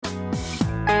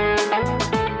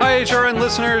HRN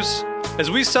listeners.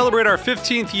 As we celebrate our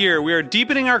 15th year, we are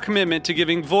deepening our commitment to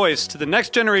giving voice to the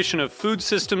next generation of food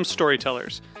systems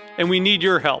storytellers, and we need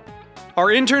your help. Our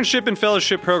internship and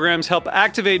fellowship programs help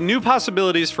activate new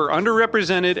possibilities for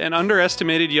underrepresented and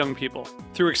underestimated young people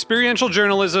through experiential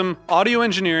journalism, audio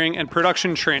engineering, and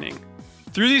production training.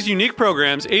 Through these unique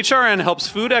programs, HRN helps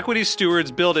food equity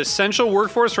stewards build essential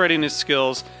workforce readiness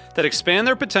skills that expand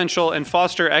their potential and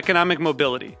foster economic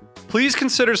mobility. Please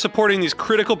consider supporting these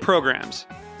critical programs.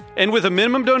 And with a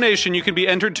minimum donation, you can be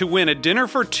entered to win a dinner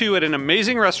for two at an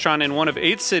amazing restaurant in one of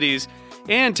 8 cities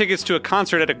and tickets to a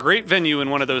concert at a great venue in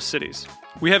one of those cities.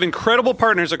 We have incredible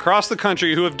partners across the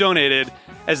country who have donated,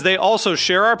 as they also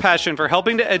share our passion for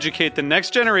helping to educate the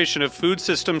next generation of food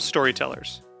systems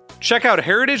storytellers. Check out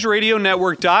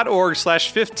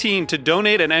heritageradionetwork.org/15 to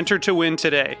donate and enter to win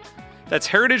today. That's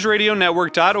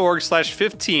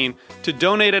heritageradionetwork.org/15 to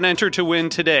donate and enter to win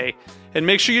today. And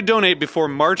make sure you donate before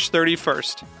March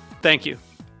 31st. Thank you.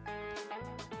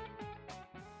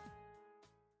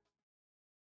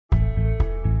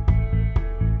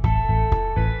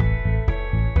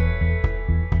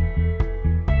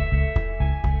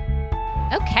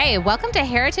 Okay, welcome to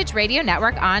Heritage Radio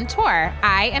Network on Tour.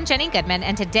 I am Jenny Goodman,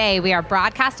 and today we are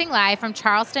broadcasting live from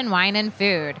Charleston Wine and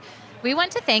Food. We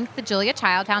want to thank the Julia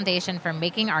Child Foundation for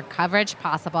making our coverage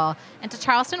possible, and to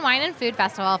Charleston Wine and Food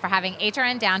Festival for having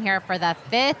HRN down here for the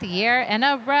 5th year in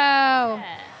a row.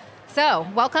 So,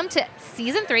 welcome to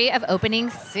Season 3 of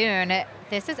Opening Soon.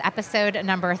 This is episode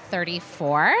number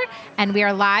 34, and we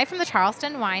are live from the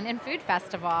Charleston Wine and Food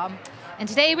Festival. And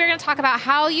today we're going to talk about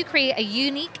how you create a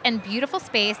unique and beautiful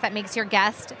space that makes your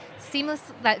guest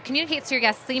that communicates to your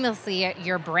guests seamlessly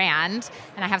your brand.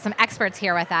 And I have some experts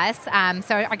here with us.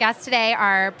 So our guests today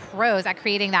are pros at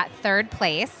creating that third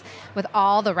place with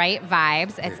all the right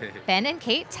vibes. It's Ben and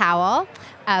Kate Towill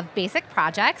of Basic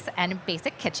Projects and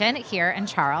Basic Kitchen here in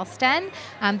Charleston.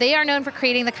 They are known for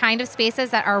creating the kind of spaces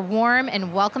that are warm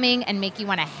and welcoming and make you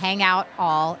want to hang out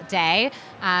all day,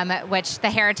 which the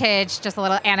Heritage, just a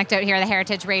little anecdote here, the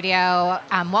Heritage Radio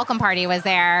welcome party was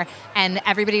there, and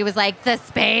everybody was like, the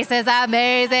space is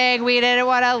amazing. We didn't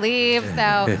want to leave.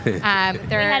 So we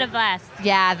had a blast.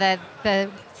 Yeah, the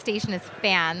station is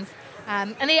fans.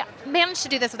 And they managed to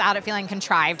do this without it feeling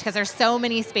contrived, because there's so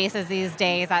many spaces these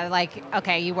days that, like,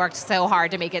 okay, you worked so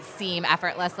hard to make it seem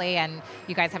effortlessly, and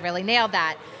you guys have really nailed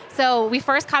that. So we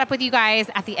first caught up with you guys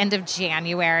at the end of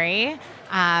January.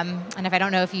 And if I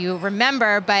don't know if you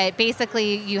remember, but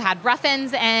basically you had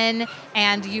Ruffins in,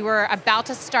 and you were about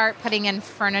to start putting in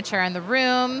furniture in the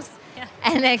rooms. Yeah.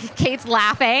 And then Kate's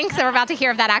laughing, so we're about to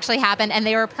hear if that actually happened. And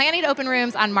they were planning to open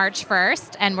rooms on March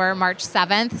 1st, and we're March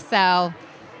 7th, so...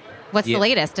 What's the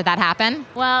latest? Did that happen?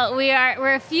 Well,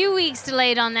 we're a few weeks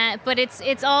delayed on that, but it's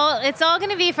all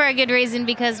going to be for a good reason,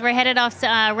 because we're headed off to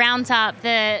Round Top,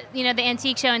 the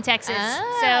antique show in Texas.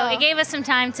 Oh. So it gave us some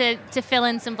time to fill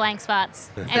in some blank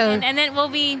spots, and then we'll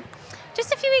be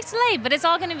just a few weeks delayed, but it's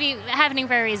all going to be happening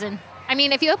for a reason. I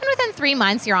mean, if you open within 3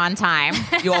 months, you're on time.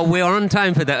 We're on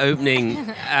time for the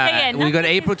opening. We got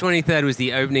April 23rd was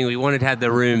the opening. We wanted to have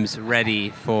the rooms ready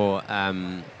for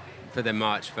the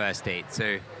March 1st date.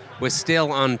 So we're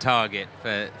still on target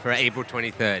for April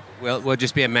 23rd. We'll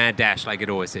just be a mad dash like it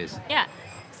always is. Yeah.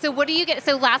 So what do you get?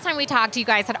 So last time we talked, you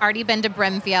guys had already been to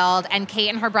Brimfield, and Kate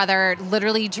and her brother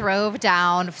literally drove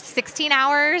down 16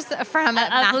 hours from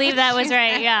I believe that was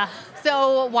right, yeah.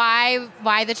 So why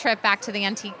the trip back to the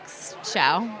antiques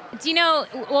show?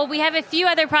 We have a few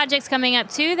other projects coming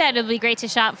up too that it'll be great to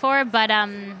shop for, but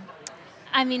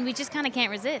we just kind of can't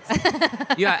resist.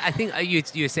 Yeah, I think you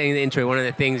were saying in the intro, one of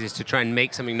the things is to try and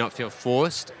make something not feel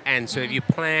forced. And so if you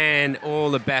plan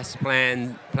all the best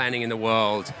planning in the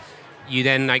world, you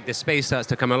then, the space starts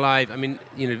to come alive.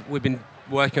 We've been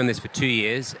working on this for 2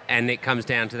 years, and it comes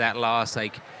down to that last,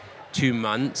 2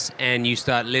 months, and you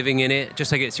start living in it,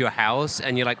 just like it's your house,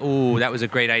 and you're like, oh, that was a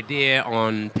great idea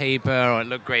on paper, or it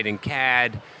looked great in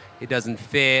CAD, it doesn't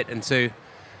fit. And so,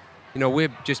 we're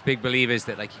just big believers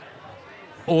that,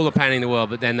 all the planning in the world,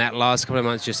 but then that last couple of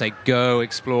months, just go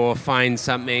explore, find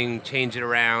something, change it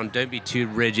around, don't be too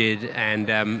rigid,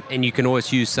 and you can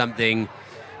always use something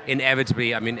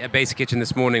inevitably. At Basic Kitchen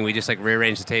this morning, we just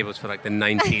rearranged the tables for the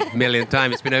 19th millionth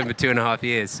time. It's been over 2.5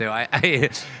 years, so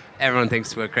everyone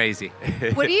thinks we're crazy.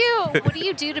 What do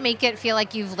you do to make it feel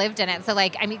like you've lived in it? So I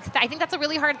think that's a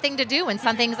really hard thing to do when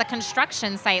something's a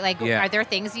construction site. Are there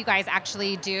things you guys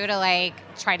actually do to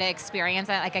try to experience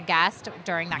it like a guest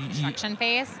during that construction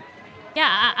phase?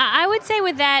 Yeah, I would say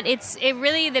with that, it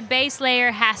really, the base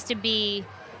layer has to be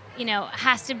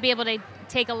able to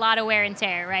take a lot of wear and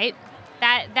tear, right?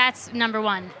 That's number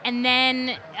one. And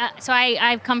then, so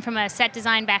I've come from a set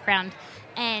design background,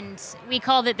 and we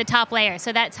called it the top layer.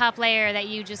 So that top layer that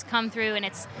you just come through, and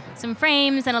it's some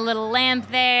frames and a little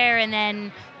lamp there, and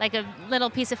then like a little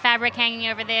piece of fabric hanging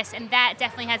over this, and that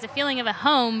definitely has a feeling of a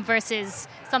home versus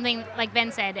something like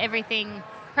Ben said, everything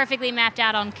perfectly mapped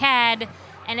out on CAD,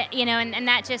 and you know, and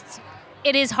that just,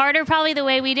 it is harder probably the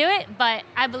way we do it, but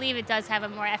I believe it does have a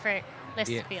more effortless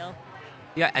feel.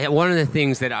 Yeah, one of the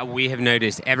things that we have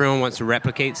noticed, everyone wants to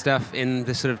replicate stuff in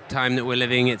the sort of time that we're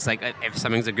living. It's like, if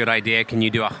something's a good idea, can you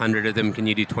do 100 of them? Can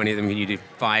you do 20 of them? Can you do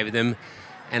 5 of them?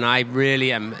 And I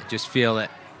really just feel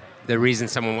that the reason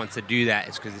someone wants to do that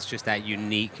is because it's just that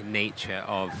unique nature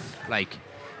of like,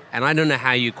 and I don't know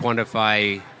how you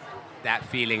quantify that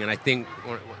feeling. And I think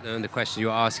one of the questions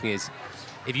you're asking is,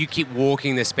 if you keep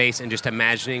walking the space and just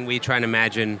imagining, I try and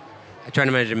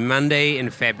imagine Monday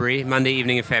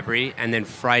evening in February, and then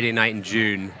Friday night in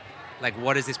June. Like,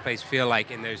 what does this place feel like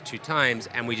in those 2 times?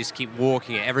 And we just keep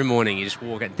walking it every morning. You just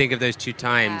walk it and think of those 2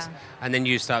 times, and then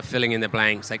you start filling in the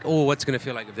blanks. Like, oh, what's going to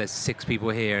feel like if there's 6 people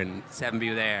here and 7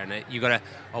 people there, and you got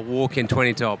a walk-in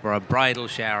 20 top, or a bridal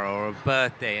shower, or a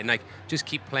birthday, and like just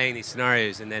keep playing these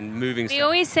scenarios and then moving. We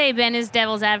always say Ben is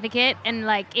devil's advocate, and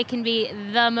like it can be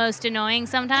the most annoying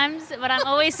sometimes. But I'm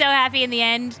always so happy in the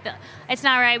end. It's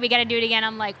not right. We got to do it again.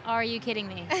 I'm like, are you kidding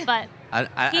me? But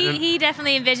he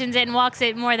definitely envisions it and walks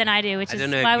it more than I do, which is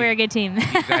why we're a good team.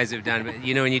 You guys have done, but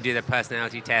you know when you do the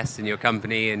personality test in your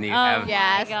company and you have...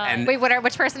 Yes. And wait,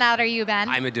 which personality are you, Ben?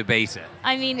 I'm a debater.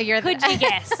 I mean, could you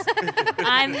guess?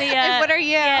 I'm the... and what are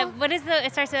you? Yeah, what is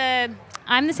it starts with...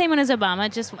 I'm the same one as Obama,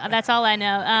 just that's all I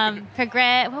know.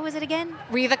 What was it again?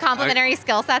 Were you the complimentary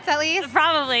skill sets at least?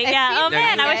 Probably, yeah. Oh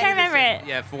man, I wish I remember it.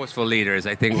 Yeah, forceful leader is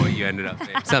I think what you ended up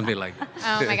being. Something like that.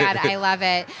 Oh my God, I love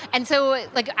it. And so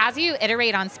like as you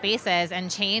iterate on spaces and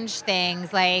change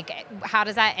things, like how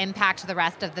does that impact the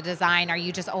rest of the design? Are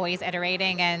you just always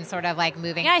iterating and sort of like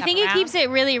moving I think around? It keeps it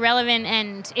really relevant,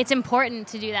 and it's important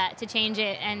to do that, to change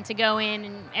it and to go in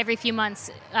and every few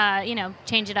months,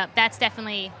 change it up. That's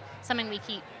definitely something we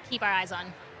keep our eyes on.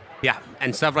 Yeah,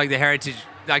 and stuff like the heritage,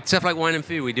 like stuff like wine and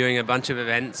food, we're doing a bunch of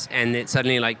events, and it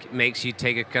suddenly like makes you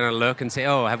take a kind of look and say,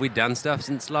 oh, have we done stuff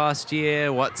since last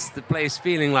year? What's the place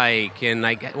feeling like? And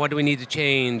like, what do we need to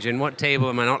change? And what table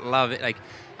am I not loving? Like,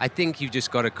 I think you've just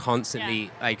got to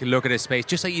constantly like look at a space,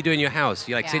 just like you do in your house.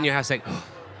 You like sit in your house like, oh,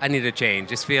 I need a change.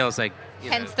 This feels like,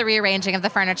 hence the rearranging of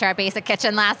the furniture at Basic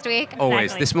Kitchen last week.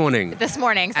 Always. This morning. This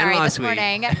morning.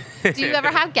 Do you ever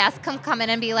have guests come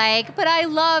in and be like, but I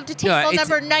loved table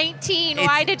number 19.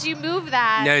 Why did you move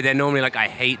that? No, they're normally like, I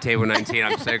hate table 19.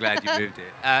 I'm so glad you moved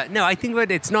it. No, I think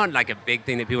it's not like a big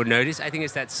thing that people notice. I think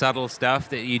it's that subtle stuff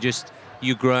that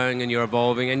you're growing and you're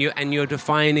evolving and you're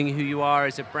defining who you are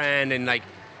as a brand, and like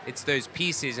it's those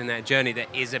pieces in that journey that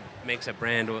makes a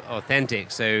brand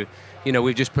authentic. So,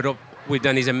 we've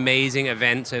done these amazing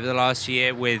events over the last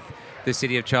year with the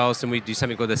city of Charleston. We do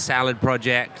something called the Salad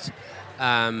Project,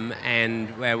 and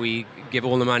where we give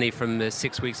all the money from the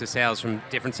 6 weeks of sales from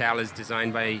different salads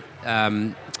designed by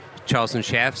Charleston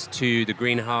chefs to the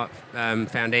Green Heart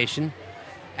Foundation.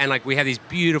 And like we have these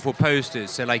beautiful posters,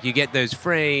 so like you get those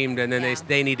framed, and then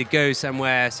they need to go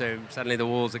somewhere. So suddenly the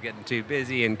walls are getting too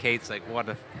busy, and Kate's like, "What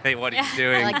are you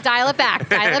doing?" Like dial it back,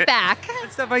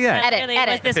 stuff like that.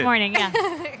 Edit this morning,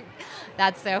 yeah.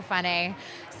 That's so funny.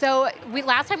 So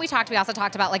last time we also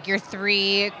talked about like your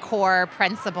 3 core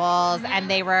principles, and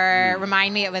they were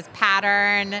remind me it was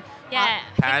pattern,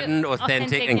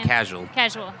 authentic, and casual.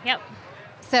 Casual, yep.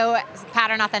 So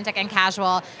pattern, authentic, and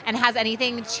casual. And has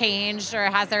anything changed, or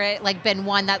has there like been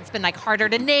one that's been like harder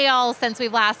to nail since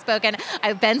we've last spoken?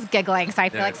 Ben's giggling, so I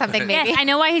feel like something maybe. Yes, I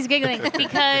know why he's giggling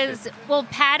because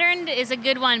patterned is a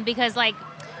good one because like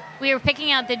we were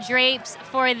picking out the drapes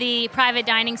for the private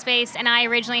dining space, and I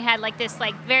originally had like this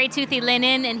like very toothy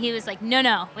linen, and he was like,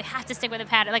 no, we have to stick with a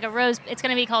pattern, like a rose. It's going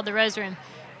to be called the Rose Room.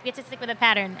 We have to stick with a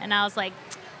pattern, and I was like,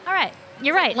 all right.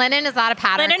 You're right. Linen is not a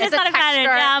pattern. Linen is not a pattern.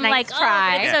 Yeah, I'm like,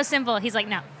 try. It's so simple. He's like,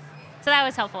 no. So that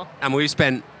was helpful. And we've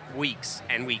spent weeks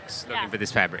and weeks looking for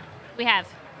this fabric. We have.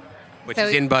 Which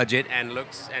is in budget and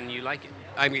looks, and you like it.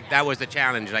 I mean, that was the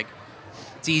challenge. Like,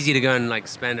 it's easy to go and like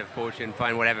spend a fortune,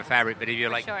 find whatever fabric, but if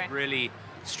you're like really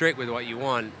strict with what you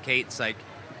want, Kate's like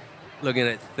looking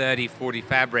at 30, 40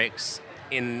 fabrics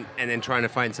and then trying to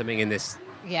find something in this.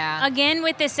 Yeah. Again,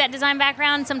 with this set design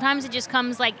background, sometimes it just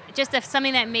comes like just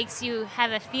something that makes you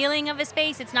have a feeling of a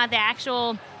space. It's not the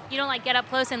actual, you don't like get up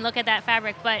close and look at that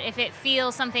fabric, but if it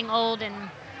feels something old and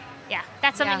Yeah,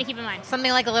 that's something to keep in mind.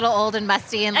 Something like a little old and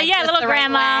musty and like yeah, just little the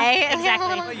grandma. right way.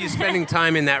 Exactly. Well, you're spending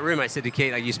time in that room. I said to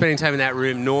Kate, like, you're spending time in that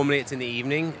room. Normally it's in the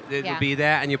evening that you'll be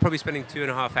there, and you're probably spending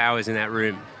 2.5 hours in that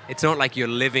room. It's not like you're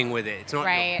living with it. It's not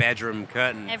your bedroom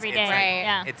curtains. Every day.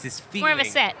 Right. It's this feeling. More of a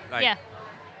set. Like,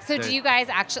 So do you guys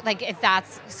actually, like, if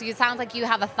that's, so it sounds like you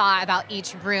have a thought about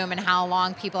each room and how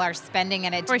long people are spending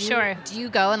in it. For sure. Do you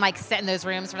go and, like, sit in those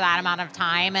rooms for that amount of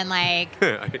time and, like...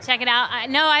 check it out?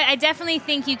 I definitely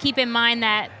think you keep in mind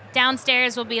that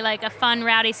downstairs will be, like, a fun,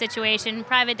 rowdy situation.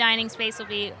 Private dining space will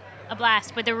be a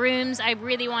blast. But the rooms, I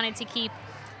really wanted to keep,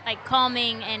 like,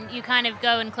 calming, and you kind of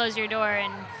go and close your door,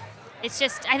 and it's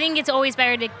just, I think it's always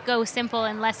better to go simple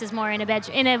and less is more in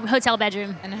a hotel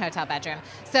bedroom. In a hotel bedroom.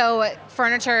 So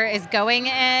furniture is going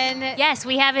in? Yes,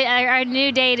 we have it. Our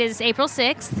new date is April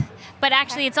 6th, but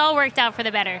actually it's all worked out for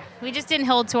the better. We just didn't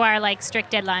hold to our like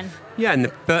strict deadline. Yeah,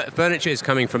 and the furniture is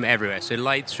coming from everywhere. So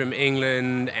lights from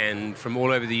England and from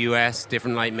all over the US,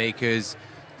 different light makers.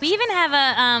 We even have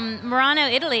a Murano,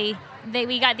 Italy.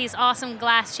 We got these awesome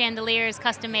glass chandeliers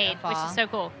custom made, which is so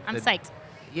cool. I'm psyched.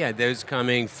 Yeah, those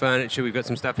coming furniture. We've got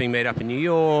some stuff being made up in New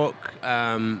York,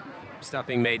 stuff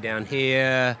being made down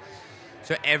here.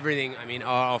 So everything, I mean,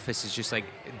 our office is just like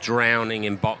drowning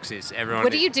in boxes. Everyone.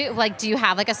 What do you do? Like, do you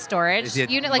have like a storage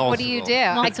unit? Like, what do you do?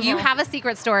 Multiple. Like, you have a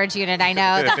secret storage unit, I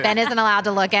know, that Ben isn't allowed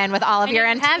to look in with all of your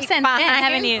antique have since finds. then,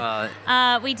 haven't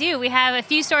you? We do. We have a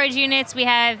few storage units. We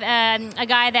have a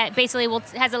guy that basically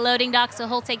has a loading dock, so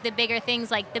he'll take the bigger things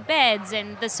like the beds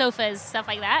and the sofas, stuff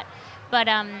like that. But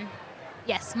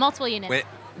yes, multiple units.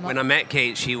 When I met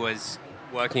Kate, she was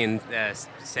working as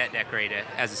a set decorator,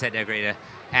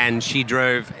 and she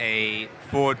drove a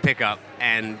Ford pickup,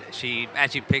 and she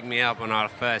actually picked me up on our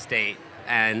first date.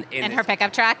 And in her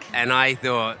pickup truck? And I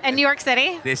thought... In New York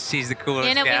City? She's the coolest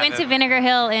we went to Vinegar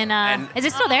Hill in... is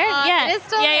it still there? Yeah. It is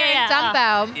still there in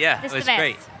Dumbo. Yeah, it was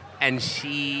great. And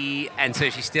so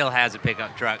she still has a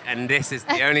pickup truck, and this is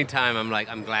the only time I'm like,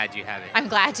 I'm glad you have it. I'm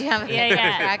glad you have a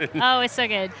pickup truck. Oh, it's so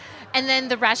good. And then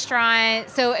the restaurant,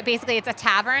 so basically it's a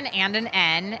tavern and an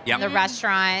inn. Yep. The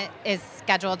restaurant is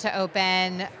scheduled to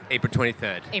open April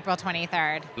 23rd. April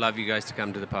 23rd. Love you guys to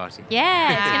come to the party.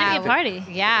 Yeah, it's going to be a party.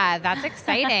 Yeah, that's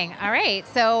exciting. All right.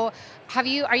 So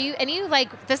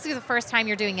this is the first time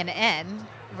you're doing an inn,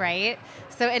 right?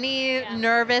 So any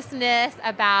nervousness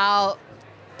about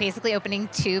basically opening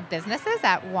two businesses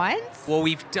at once? Well,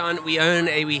 we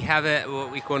have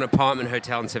what we call an apartment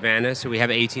hotel in Savannah, so we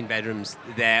have 18 bedrooms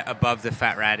there above the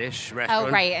Fat Radish restaurant.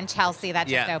 Oh, right, in Chelsea that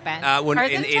just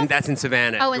opened. That's in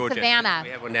Savannah, Oh, in Georgia. Savannah. We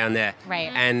have one down there.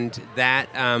 Right. And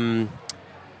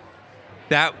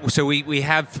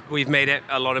we've made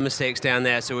a lot of mistakes down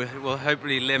there, so we'll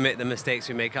hopefully limit the mistakes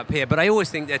we make up here. But I always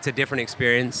think that's a different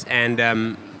experience,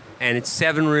 and it's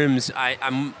 7 rooms.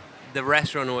 The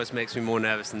restaurant always makes me more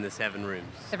nervous than the 7 rooms.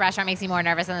 The restaurant makes you more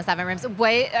nervous than the 7 rooms.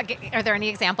 Are there any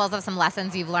examples of some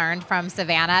lessons you've learned from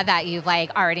Savannah that you've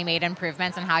already made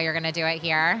improvements in how you're going to do it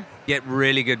here? Get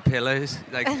really good pillows.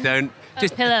 Don't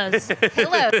just pillows.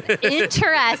 Pillows.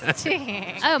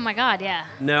 Interesting. Oh my God, yeah.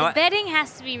 No, the bedding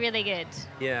has to be really good.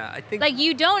 Yeah, I think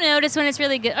you don't notice when it's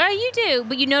really good, or you do,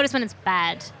 but you notice when it's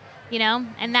bad.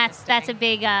 And that's a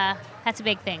big. That's a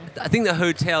big thing. I think the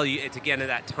hotel, it's again at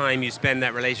that time you spend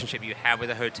that relationship you have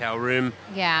with a hotel room.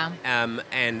 Yeah.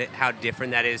 And how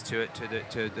different that is to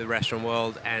the restaurant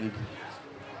world, and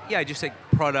just like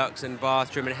products and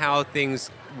bathroom and how things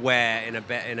wear in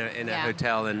a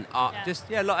hotel, and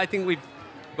I think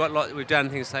we've done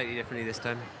things slightly differently this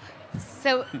time.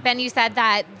 So Ben, you said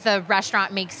that the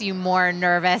restaurant makes you more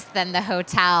nervous than the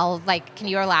hotel. Can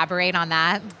you elaborate on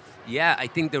that? Yeah, I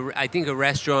think a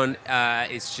restaurant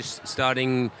is just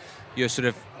starting your sort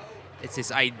of, it's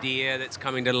this idea that's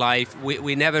coming to life.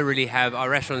 We never really have, our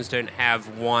restaurants don't have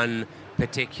one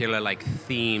particular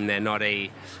theme. It's not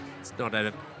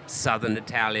a Southern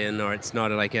Italian, or it's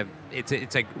not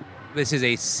it's like, this is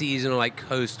a seasonal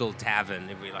coastal tavern,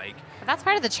 if we like. But that's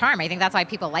part of the charm. I think that's why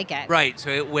people like it. Right.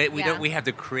 So we have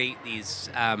to create these.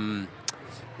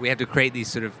 We have to create these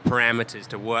sort of parameters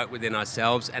to work within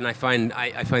ourselves, and I find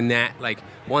that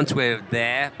once we're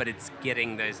there, but it's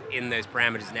getting those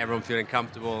parameters and everyone feeling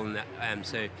comfortable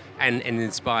and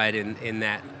inspired in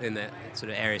that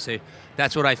sort of area. So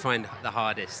that's what I find the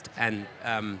hardest, and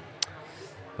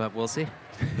but we'll see.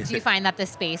 Do you find that the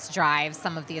space drives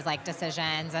some of these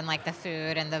decisions and the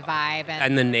food and the vibe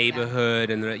and the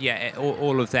neighborhood and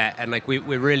all of that, and we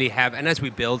really have, and as we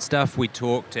build stuff, we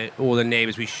talk to all the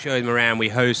neighbors, we show them around, we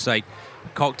host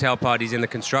cocktail parties in the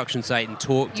construction site and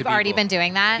talk to people. You've already been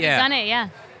doing that? Yeah. We've done it, yeah.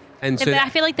 And so I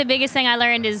feel like the biggest thing I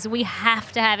learned is we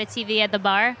have to have a TV at the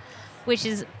bar. which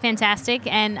is fantastic,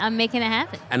 and I'm making it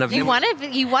happen. And You want a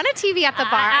TV at the bar?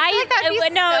 I feel like that'd be so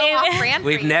off-brand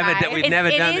we've for you never guys. done, we've never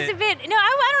done It is it. a bit. No,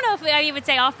 I don't know if I would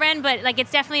say off-brand, but like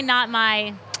it's definitely not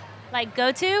my like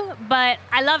go-to. But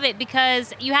I love it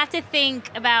because you have to think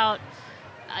about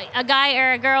a guy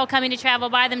or a girl coming to travel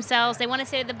by themselves. They want to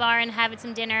sit at the bar and have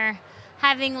some dinner,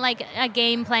 having like a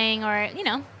game playing, or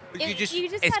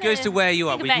It goes to where you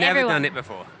are. We've never done it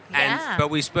before. Yeah. But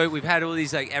we've had all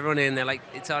these, like, everyone in there, like,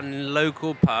 it's our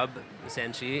local pub,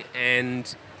 essentially,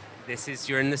 and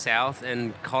you're in the South,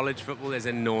 and college football is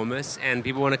enormous, and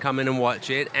people want to come in and watch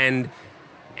it, and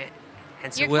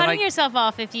so You're we're cutting like, yourself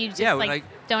off if you just Yeah, like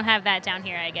don't have that down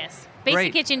here, I guess. Basic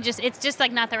Great. Kitchen it's just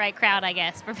like not the right crowd, I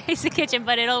guess, for Basic Kitchen,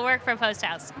 but it'll work for Post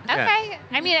House. Okay.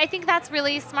 I mean, I think that's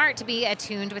really smart to be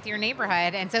attuned with your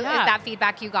neighborhood. And so is that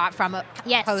feedback you got from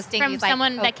hosting? From He's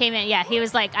someone like, that came in. Yeah, he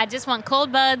was like, I just want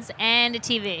cold buds and a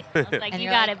TV. I was like, and you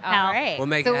you're got like, it, pal. All right. We'll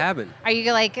make it happen. Are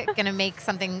you like going to make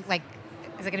something like,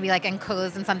 is it going to be like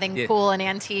enclosed in something Yeah. cool and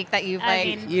antique that you've I like...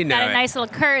 mean, You know got a it. nice little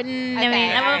curtain. I Okay,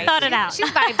 mean, all I right. thought it out.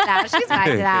 She's vibed it out. She's vibed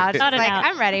it out. She's Thought it like, out.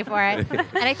 I'm ready for it. And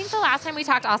I think the last time we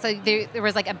talked also, there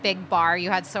was like a big bar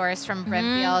you had sourced from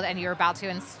Brimfield and you were about to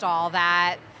install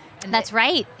that. And That's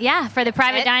right. Yeah, for the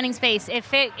private Fit? dining space. It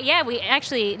fit. Yeah, we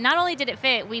actually, not only did it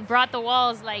fit, we brought the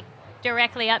walls like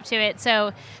directly up to it.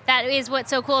 So that is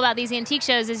what's so cool about these antique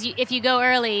shows is if you go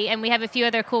early, and we have a few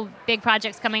other cool big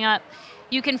projects coming up,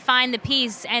 you can find the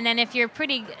piece, and then if you're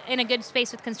pretty in a good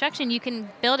space with construction, you can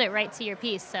build it right to your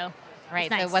piece. So Right, it's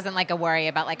nice. so it wasn't like a worry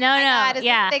about like, No, oh my no, God, is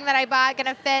yeah. this thing that I bought going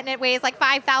to fit and it weighs like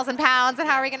 5,000 pounds and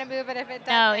how are we going to move it if it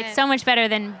doesn't? No, it's so much better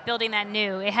than building that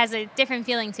new. It has a different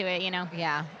feeling to it, you know.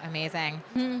 Yeah, amazing.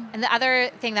 And the other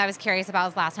thing that I was curious about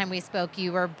was last time we spoke,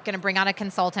 you were going to bring on a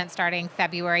consultant starting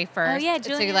February 1st. Oh, yeah, to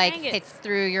Julian like Angus. hit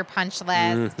through your punch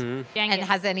list. And Jengus.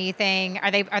 has anything,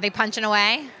 are they punching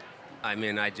away? I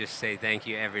mean, I just say thank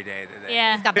you every day.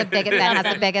 Yeah. He's got the biggest, Ben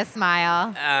has the biggest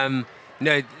smile.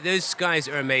 No, those guys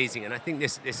are amazing, and I think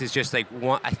this is just like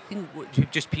one. I think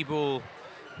just people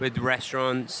with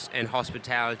restaurants and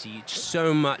hospitality.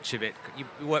 So much of it. You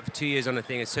work for 2 years on a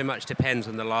thing, and so much depends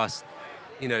on the last,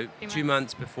 2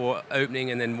 months before opening,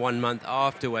 and then 1 month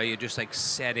after, where you're just like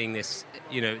setting this,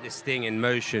 this thing in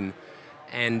motion.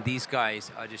 And these guys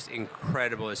are just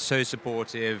incredible. They're so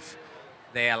supportive.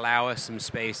 They allow us some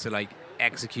space to like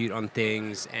execute on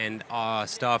things, and our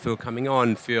staff who are coming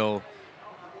on feel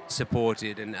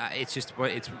supported, and it's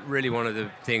really one of the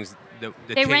things that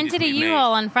They rented a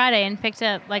U-Haul on Friday and picked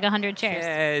up like 100 chairs.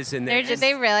 Chairs, and They're Did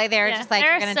they really? They were Yeah, just like,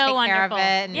 they're we're going to so take wonderful. care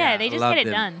of it. And Yeah, they just love get it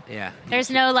them. done. Yeah,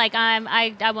 There's no like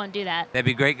I won't do that. they'd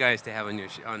be great guys to have on your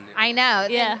I know.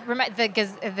 Yeah. The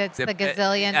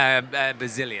gazillion.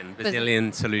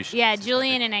 Bazillion solution. Yeah,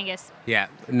 Julian and Angus. Yeah,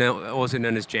 no, also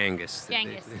known as Jangus.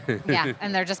 Jangus. Yeah,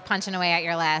 and they're just punching away at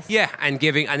your list. Yeah, and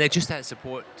they're just that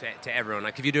support to everyone.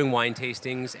 Like if you're doing wine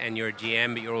tastings and you're a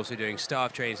GM, but you're also doing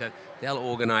staff training, so they'll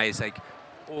organize like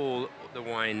all the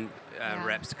wine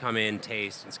reps to come in,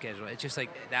 taste, and schedule. It's just like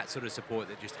that sort of support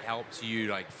that just helps you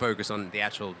like focus on the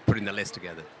actual putting the list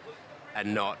together,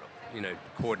 and not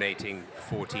coordinating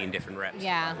 14 different reps.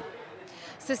 Yeah.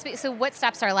 So what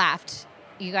steps are left?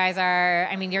 You guys are,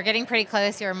 I mean, you're getting pretty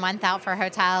close. You're a month out for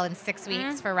hotel and 6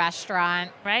 weeks for restaurant.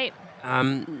 Right.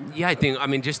 Yeah, I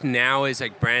think, just now is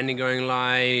like branding going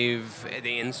live,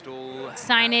 the install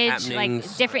Signage, happenings.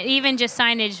 like different, even just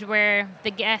signage where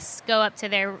the guests go up to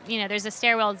their, there's a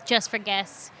stairwell just for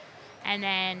guests, and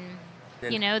then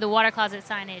the water closet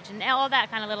signage and all that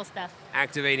kind of little stuff.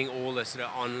 Activating all the sort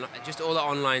of all the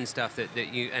online stuff that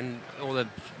you, and all the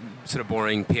sort of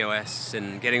boring POS,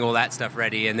 and getting all that stuff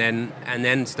ready, and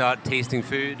then start tasting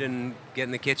food and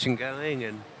getting the kitchen going.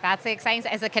 And That's the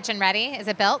exciting. Is the kitchen ready? Is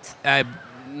it built?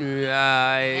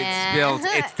 it's built.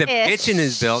 It's the kitchen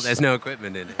is built. There's no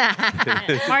equipment in it.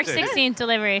 March 16th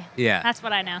delivery. Yeah. That's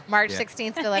what I know. March Yeah.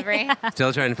 16th delivery.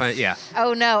 Still trying to find. Yeah.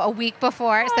 Oh no, a week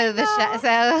before. So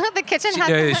the kitchen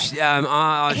has.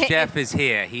 Our chef is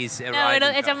here. He's No,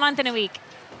 arriving. it's a month and a week.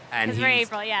 and It's for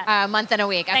April, yeah. A month and a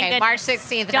week. Thank Okay, March goodness.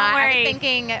 16th. Don't I worry. was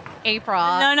thinking April.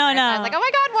 No, no, I no. was like, oh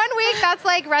my God, 1 week? That's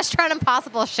like Restaurant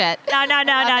Impossible shit. No,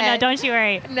 Okay. don't you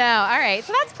worry. No, all right.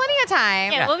 So that's plenty of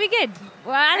time. Yeah, we'll be good.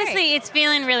 Well, honestly, it's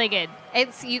feeling really good.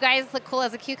 It's you guys look cool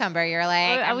as a cucucber. You're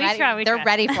like, We I'm ready. try. They're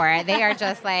ready for it. They are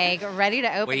just like ready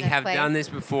to open. We this have place. done this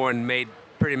before and made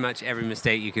pretty much every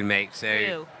mistake you can make. So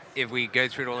Ew. if we go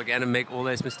through it all again and make all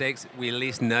those mistakes, we at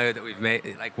least know that we've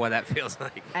made like what that feels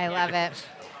like. I love it.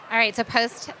 All right, so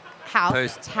post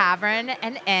House Tavern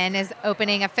and Inn is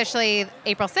opening officially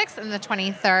April 6th and the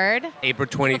 23rd. April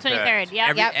 23rd. April 23rd,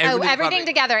 yep. Everything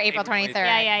together, April 23rd.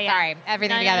 Yeah. Sorry,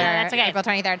 everything together, that's okay. April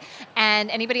 23rd. And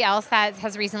anybody else that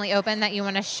has recently opened that you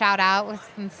want to shout out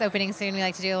with since opening soon, we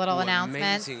like to do a little announcement.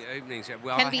 Amazing openings.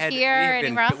 Well, Can be here,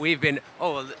 anywhere else? We've been,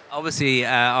 obviously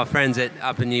our friends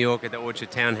up in New York at the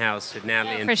Orchard Townhouse with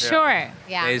Natalie and For Phil. sure.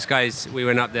 Yeah. Those guys, we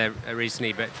went up there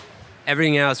recently, but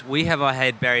everything else, we have our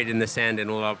head buried in the sand in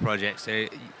all our projects. So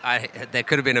there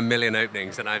could have been a million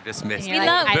openings, and I've just missed. We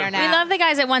love the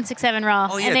guys at 167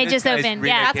 Raw, and they just opened.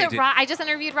 Yeah, that's what I just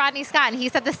interviewed Rodney Scott, and he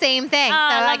said the same thing. Oh,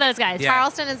 I love those guys. Yeah.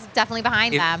 Charleston is definitely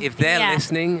behind them. If they're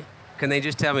listening, can they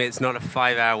just tell me it's not a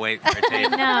 5-hour wait for a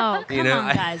table? No, come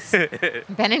on, guys.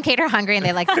 Ben and Kate are hungry, and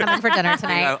they like to come in for dinner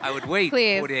tonight. I would wait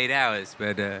 48 hours,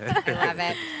 but... I love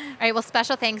it. All right, well,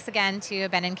 special thanks again to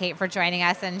Ben and Kate for joining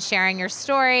us and sharing your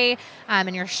story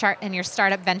and your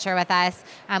startup venture with us.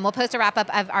 We'll post a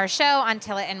wrap-up of our show on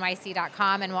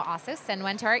tillitnyc.com, and we'll also send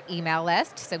one to our email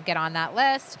list, so get on that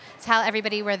list. Tell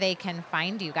everybody where they can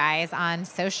find you guys on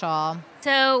social.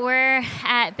 So we're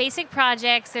at Basic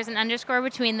Projects. There's an underscore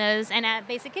between those, and at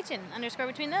Basic Kitchen, underscore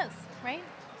between those, right?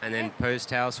 And then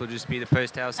Post House will just be the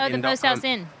Post House Inn. Oh, the Post House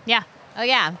Inn. Yeah. Oh,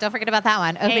 yeah. Don't forget about that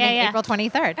one. Opening April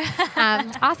 23rd.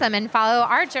 Awesome. And follow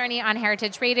our journey on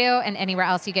Heritage Radio and anywhere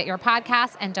else you get your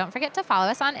podcasts. And don't forget to follow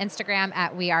us on Instagram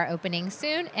at We Are Opening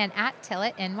Soon and at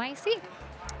TillitNYC.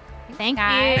 Thank you.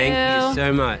 Thank you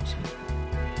so much.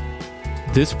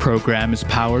 This program is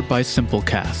powered by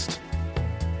Simplecast.